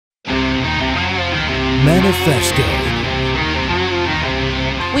Manifesto.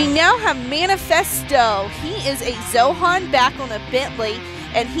 We now have Manifesto. He is a Zohan back on a Bentley,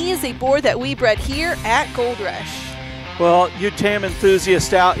 and he is a boar that we bred here at Goldrush. Well, you tam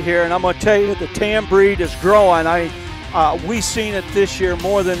enthusiasts out here, and I'm going to tell you the tam breed is growing. We've seen it this year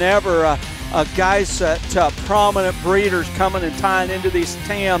more than ever. Guys, prominent breeders coming and tying into these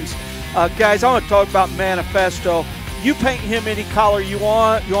tams. Guys, I want to talk about Manifesto. You paint him any color you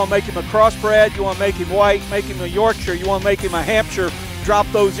want. You want to make him a crossbred. You want to make him white, make him a Yorkshire. You want to make him a Hampshire. Drop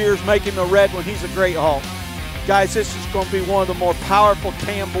those ears, make him a red one. He's a great haul. Guys, this is going to be one of the more powerful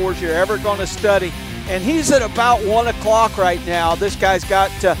tam boars you're ever going to study. And he's at about 1 o'clock right now. This guy's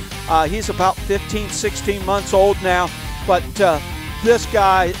got, he's about 15, 16 months old now. But this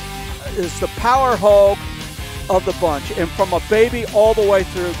guy is the power hog of the bunch. And from a baby all the way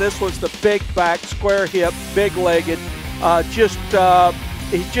through, this was the big back, square hip, big legged.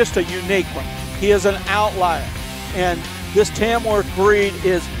 He's just a unique one. He is an outlier. And this Tamworth breed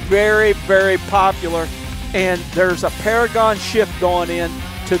is very, very popular. And there's a paragon shift going in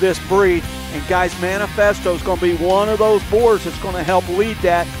to this breed. And guys, Manifesto is going to be one of those boars that's going to help lead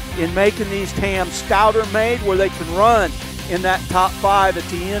that in making these tams stouter made, where they can run in that top 5 at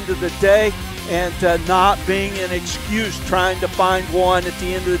the end of the day, and not being an excuse trying to find one at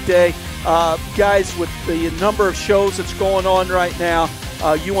the end of the day. Guys, with the number of shows that's going on right now,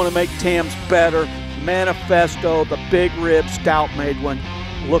 you want to make tams better. Manifesto, the big rib, stout made one.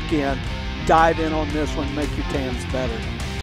 Look in, dive in on this one, make your tams better.